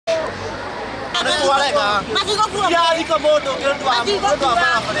Nikuarega. Kiathi kamondo kirutwa mutwa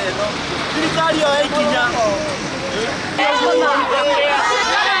bara fareno. Thirikari yo ikinya.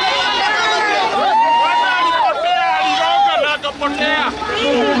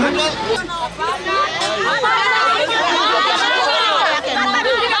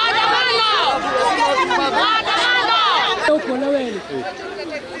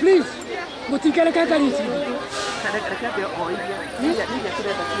 Please, mutikale kakarisi.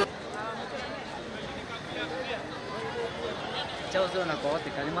 Chauzo na kote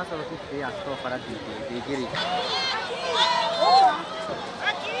kalima solo kufikia sto para digiri.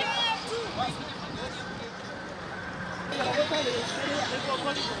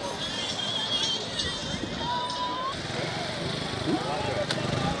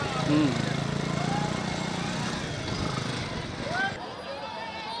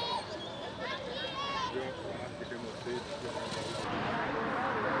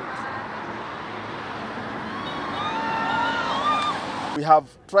 We have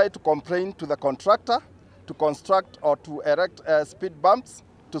tried to complain to the contractor to construct or to erect speed bumps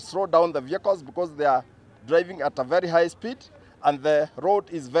to slow down the vehicles because they are driving at a very high speed and the road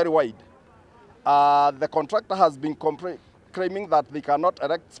is very wide. The contractor has been claiming that they cannot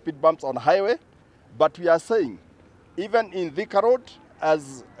erect speed bumps on highway, but we are saying even in Thika Road,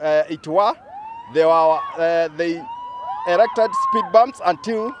 as it were, they erected speed bumps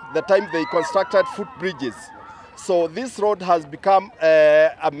until the time they constructed footbridges. So this road has become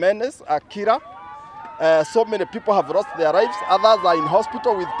a menace, a killer. So many people have lost their lives, others are in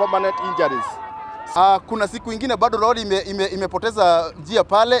hospital with permanent injuries. Kuna siku ingine bado lori imepoteza njia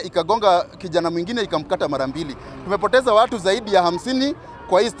pale, ikagonga kijana mwingine ikamkata mara mbili. Tumepoteza watu zaidi ya 50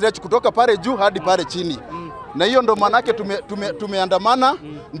 kwa hii stretch kutoka pale juu hadi pale chini. Na hiyo ndo manake tumeandamana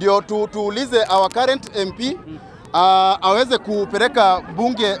ndio tuulize our current MP aweze kupeleka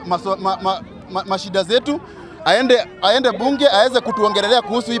bunge mashida zetu, aende bunge aweze kutuongelelea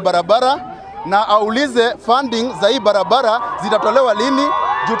kuhusu hii barabara na aulize funding za hii barabara zitatolewa lini,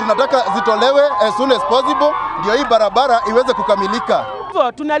 juu tunataka zitolewe as soon as possible ndio hii barabara iweze kukamilika.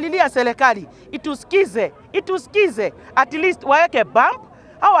 Hivyo tunalilia serikali itusikize, at least waweke bump.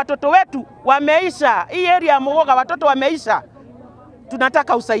 Hao watoto wetu wameisha, hii area ya Mugoga watoto wameisha.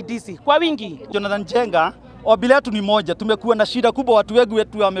 Tunataka usaidizi kwa wingi. Jonathan Jenga, ombi letu ni moja, tumekuwa na shida kubwa, watu wengi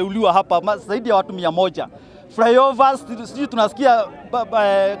wetu wameuliwa hapa, zaidi ya watu 100. Flyovers, sisi tunasikia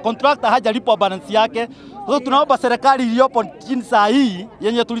contractor hajalipwa balance yake. So tunaomba serikali iliyopo chini saa hii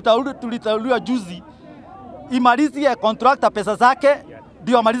yenye tulitauliwa juzi imalizie contractor pesa zake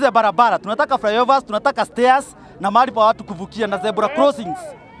ndio amalize barabara. Tunataka flyovers, tunataka stairs na mahali pa watu kuvukia na zebra crossings.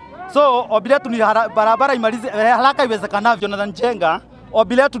 So ombi letu ni barabara imalize haraka iwezekanavyo. Jonathan Jenga,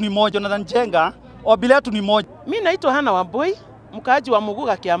 ombi letu ni moja. Jonathan Jenga, ombi letu ni moja. Mimi naitwa Hana Wambui, mkaaji wa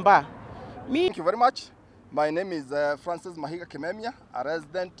Muguga Kiambaa. Thank you very much. My name is Francis Mahiga Kimemia, a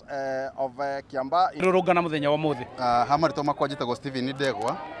resident of Kiambaa. Rurugana muthenya wa muthi. Hamari toma kwa jitagwo Steven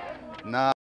Ndegwa na